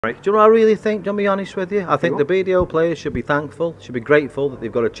Do you know what I really think, to be honest with you? I think the BDO players should be thankful, should be grateful that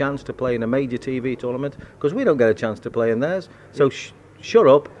they've got a chance to play in a major TV tournament, because we don't get a chance to play in theirs. So shut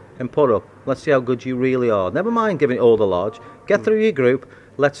up and put up. Let's see how good you really are. Never mind giving it all the large. Get through your group,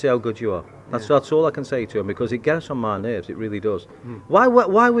 let's see how good you are. That's all I can say to him, because it gets on my nerves, it really does. Why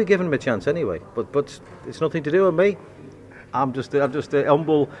are we giving him a chance anyway? But it's nothing to do with me. I'm just a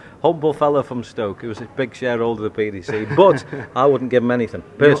humble fella from Stoke who's a big shareholder of the PDC, but I wouldn't give him anything,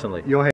 personally.